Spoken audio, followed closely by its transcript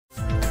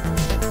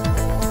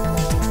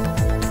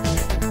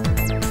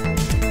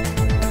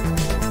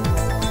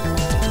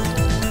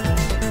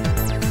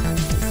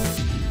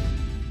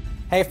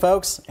Hey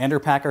folks, Andrew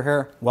Packer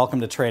here.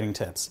 Welcome to Trading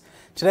Tips.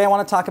 Today I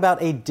want to talk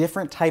about a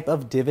different type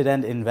of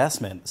dividend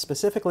investment,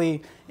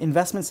 specifically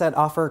investments that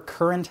offer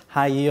current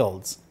high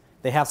yields.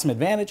 They have some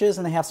advantages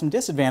and they have some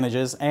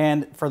disadvantages,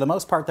 and for the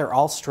most part they're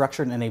all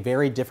structured in a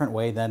very different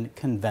way than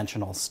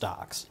conventional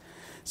stocks.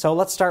 So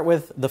let's start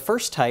with the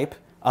first type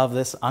of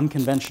this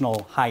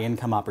unconventional high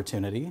income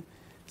opportunity.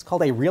 It's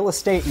called a real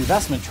estate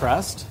investment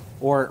trust,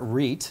 or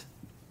REIT.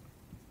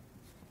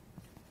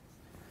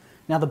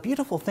 Now, the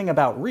beautiful thing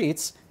about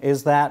REITs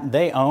is that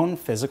they own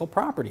physical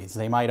properties.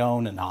 They might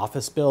own an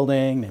office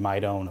building, they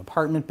might own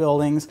apartment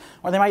buildings,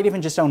 or they might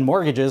even just own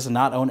mortgages and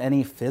not own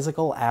any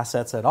physical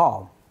assets at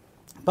all.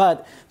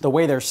 But the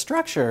way they're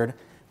structured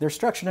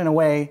in a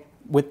way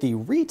with the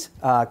REIT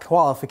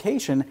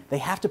qualification, they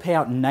have to pay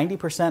out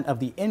 90% of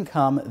the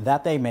income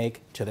that they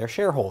make to their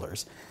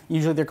shareholders.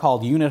 Usually they're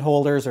called unit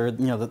holders, or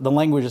the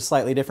language is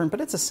slightly different,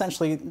 but it's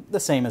essentially the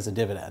same as a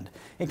dividend.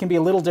 It can be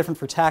a little different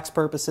for tax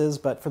purposes,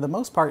 but for the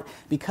most part,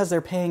 because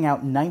they're paying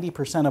out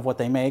 90% of what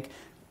they make,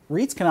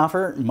 REITs can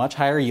offer much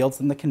higher yields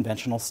than the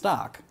conventional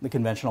stock. The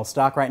conventional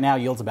stock right now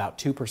yields about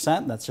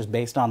 2%. That's just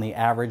based on the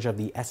average of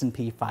the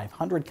S&P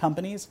 500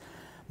 companies.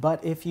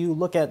 But if you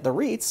look at the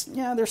REITs,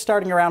 they're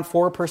starting around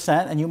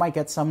 4%, and you might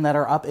get some that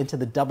are up into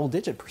the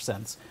double-digit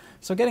percents.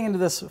 So getting into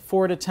this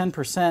 4 to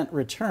 10%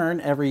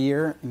 return every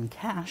year in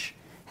cash,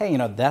 hey,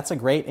 that's a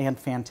great and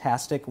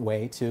fantastic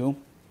way to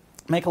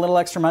make a little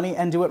extra money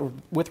and do it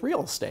with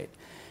real estate.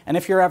 And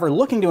if you're ever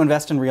looking to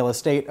invest in real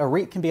estate, a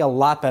REIT can be a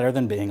lot better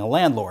than being a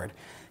landlord.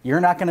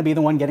 You're not going to be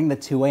the one getting the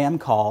 2 a.m.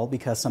 call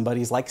because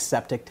somebody's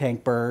septic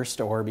tank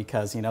burst or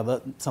because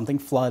something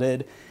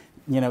flooded.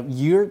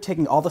 You're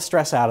taking all the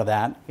stress out of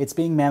that. It's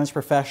being managed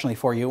professionally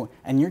for you,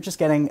 and you're just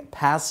getting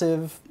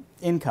passive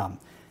income.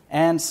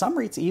 And some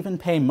REITs even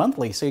pay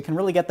monthly, so you can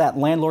really get that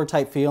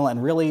landlord-type feel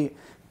and really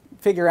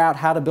figure out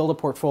how to build a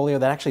portfolio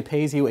that actually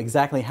pays you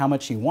exactly how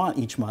much you want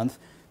each month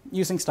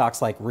using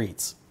stocks like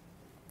REITs.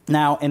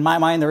 Now, in my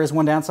mind, there is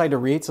one downside to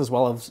REITs as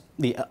well as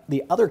the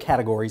other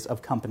categories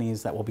of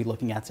companies that we'll be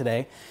looking at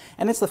today,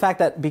 and it's the fact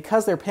that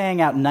because they're paying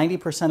out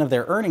 90% of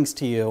their earnings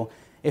to you,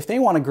 if they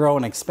want to grow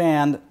and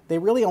expand, they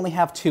really only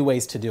have two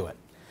ways to do it.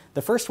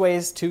 The first way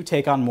is to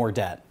take on more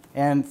debt.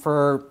 And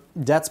for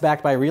debts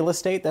backed by real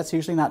estate, that's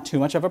usually not too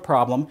much of a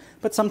problem,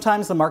 but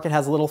sometimes the market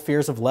has little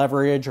fears of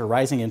leverage or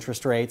rising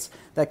interest rates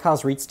that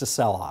cause REITs to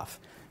sell off.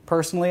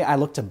 Personally, I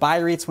look to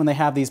buy REITs when they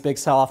have these big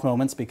sell-off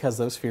moments because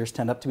those fears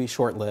tend up to be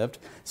short-lived.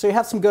 So you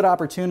have some good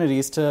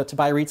opportunities to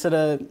buy REITs at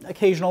an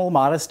occasional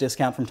modest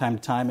discount from time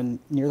to time and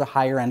near the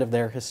higher end of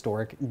their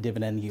historic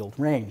dividend yield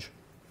range.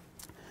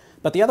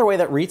 But the other way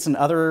that REITs and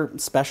other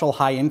special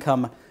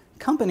high-income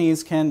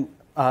companies can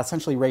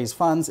essentially raise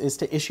funds is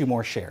to issue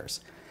more shares.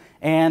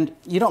 And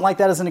you don't like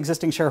that as an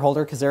existing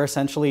shareholder because they're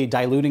essentially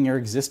diluting your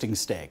existing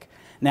stake.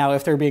 Now,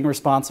 if they're being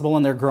responsible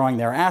and they're growing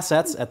their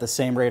assets at the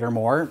same rate or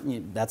more,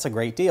 that's a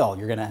great deal.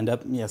 You're going to end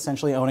up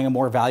essentially owning a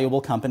more valuable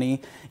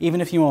company.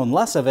 Even if you own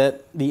less of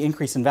it, the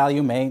increase in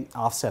value may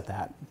offset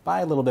that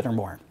by a little bit or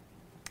more.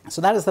 So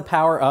that is the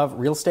power of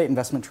real estate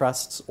investment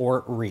trusts,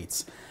 or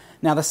REITs.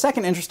 Now, the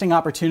second interesting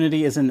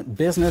opportunity is in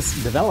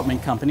business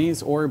development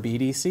companies, or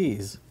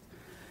BDCs.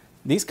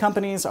 These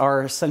companies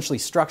are essentially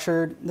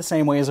structured the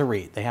same way as a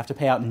REIT. They have to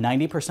pay out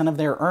 90% of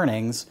their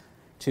earnings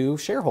to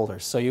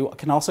shareholders. So you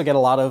can also get a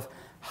lot of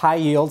high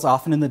yields,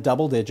 often in the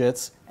double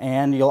digits,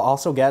 and you'll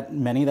also get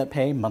many that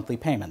pay monthly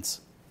payments.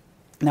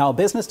 Now, a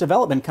business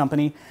development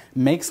company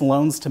makes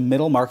loans to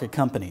middle market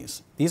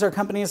companies. These are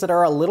companies that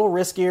are a little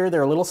riskier,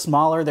 they're a little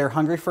smaller, they're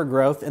hungry for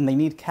growth, and they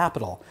need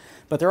capital.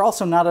 But they're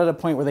also not at a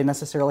point where they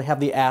necessarily have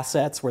the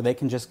assets where they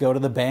can just go to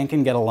the bank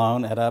and get a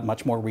loan at a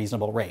much more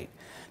reasonable rate.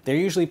 They're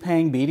usually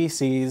paying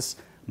BDCs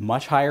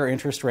much higher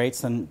interest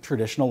rates than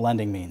traditional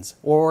lending means.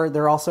 Or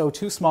they're also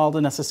too small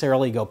to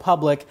necessarily go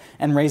public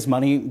and raise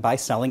money by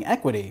selling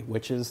equity,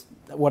 which is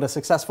what a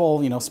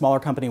successful, smaller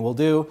company will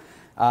do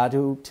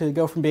to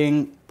go from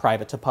being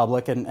private to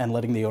public and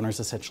letting the owners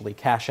essentially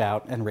cash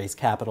out and raise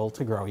capital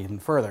to grow even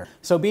further.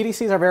 So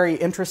BDCs are very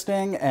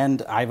interesting,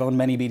 and I've owned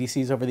many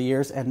BDCs over the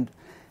years, and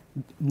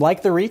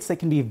like the REITs, they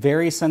can be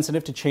very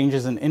sensitive to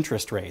changes in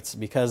interest rates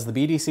because the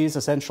BDCs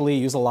essentially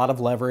use a lot of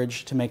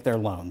leverage to make their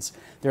loans.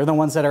 They're the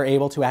ones that are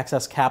able to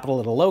access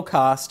capital at a low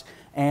cost,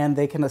 and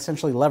they can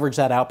essentially leverage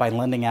that out by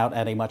lending out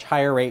at a much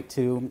higher rate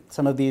to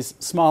some of these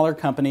smaller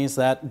companies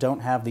that don't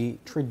have the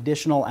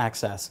traditional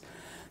access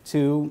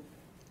to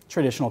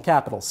traditional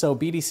capital. So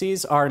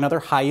BDCs are another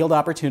high yield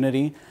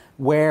opportunity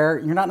where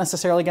you're not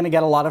necessarily going to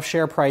get a lot of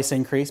share price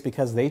increase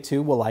because they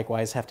too will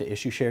likewise have to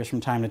issue shares from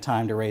time to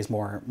time to raise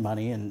more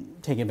money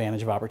and take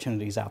advantage of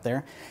opportunities out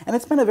there. And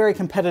it's been a very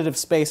competitive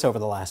space over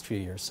the last few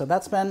years, so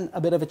that's been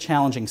a bit of a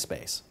challenging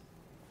space.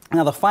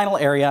 Now, the final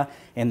area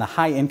in the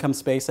high income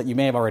space that you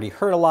may have already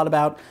heard a lot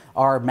about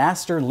are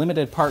master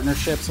limited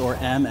partnerships, or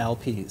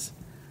MLPs.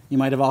 You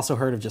might have also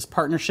heard of just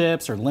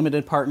partnerships or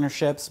limited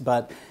partnerships,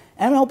 but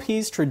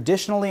MLPs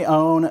traditionally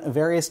own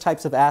various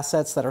types of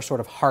assets that are sort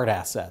of hard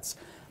assets.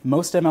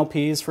 Most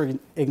MLPs, for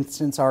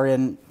instance, are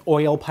in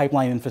oil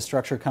pipeline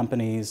infrastructure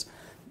companies,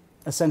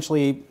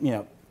 essentially,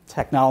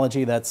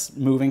 technology that's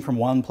moving from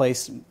one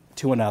place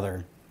to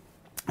another.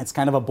 It's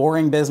kind of a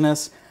boring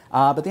business,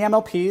 but the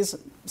MLPs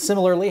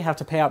similarly have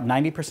to pay out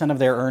 90% of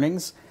their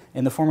earnings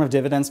in the form of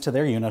dividends to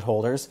their unit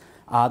holders.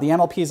 The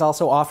MLPs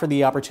also offer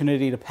the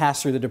opportunity to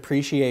pass through the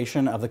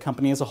depreciation of the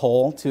company as a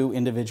whole to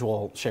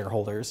individual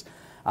shareholders.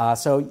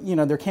 So,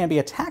 there can be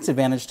a tax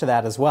advantage to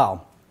that as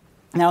well.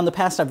 Now, in the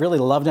past, I've really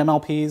loved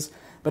MLPs,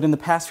 but in the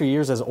past few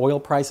years, as oil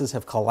prices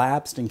have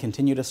collapsed and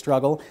continue to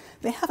struggle,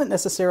 they haven't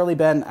necessarily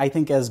been, I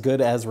think, as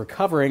good as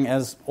recovering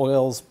as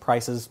oil's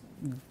prices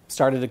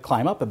started to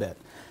climb up a bit.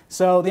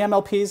 So the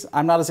MLPs,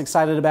 I'm not as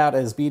excited about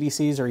as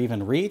BDCs or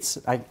even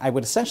REITs. I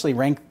would essentially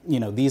rank,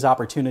 these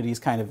opportunities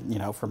kind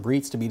of, from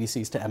REITs to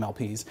BDCs to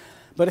MLPs.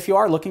 But if you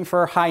are looking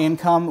for high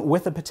income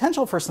with the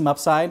potential for some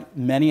upside,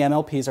 many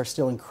MLPs are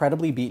still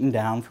incredibly beaten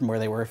down from where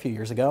they were a few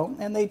years ago.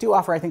 And they do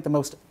offer, I think, the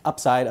most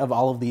upside of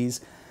all of these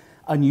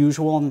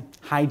unusual and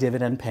high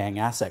dividend paying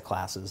asset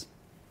classes.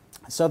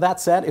 So that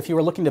said, if you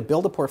were looking to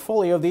build a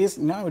portfolio of these,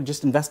 I would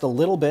just invest a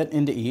little bit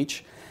into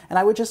each. And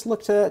I would just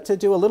look to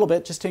do a little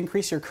bit just to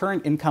increase your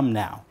current income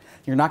now.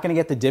 You're not going to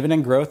get the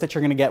dividend growth that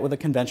you're going to get with a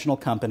conventional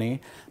company,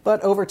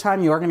 but over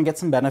time you are going to get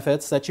some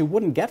benefits that you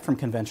wouldn't get from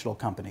conventional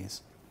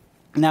companies.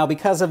 Now,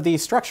 because of the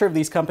structure of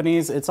these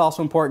companies, it's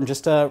also important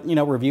just to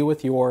review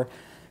with your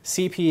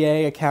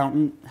CPA,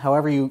 accountant,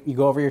 however you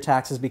go over your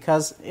taxes,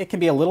 because it can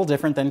be a little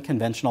different than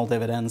conventional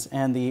dividends,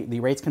 and the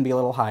rates can be a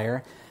little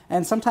higher.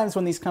 And sometimes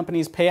when these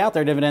companies pay out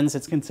their dividends,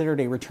 it's considered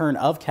a return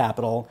of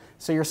capital.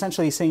 So you're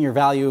essentially seeing your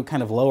value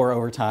kind of lower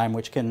over time,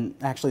 which can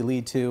actually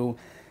lead to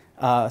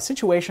a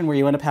situation where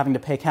you end up having to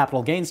pay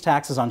capital gains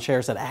taxes on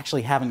shares that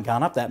actually haven't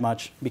gone up that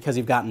much because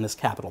you've gotten this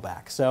capital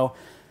back. So,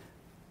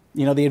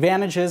 the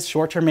advantage is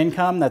short-term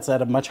income that's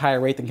at a much higher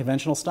rate than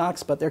conventional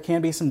stocks, but there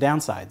can be some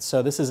downsides.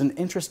 So this is an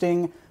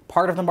interesting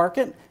part of the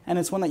market, and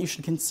it's one that you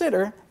should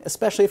consider,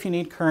 especially if you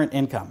need current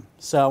income.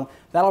 So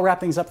that'll wrap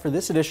things up for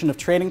this edition of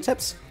Trading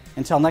Tips.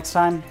 Until next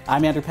time,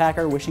 I'm Andrew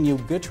Packer, wishing you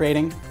good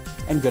trading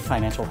and good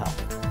financial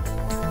health.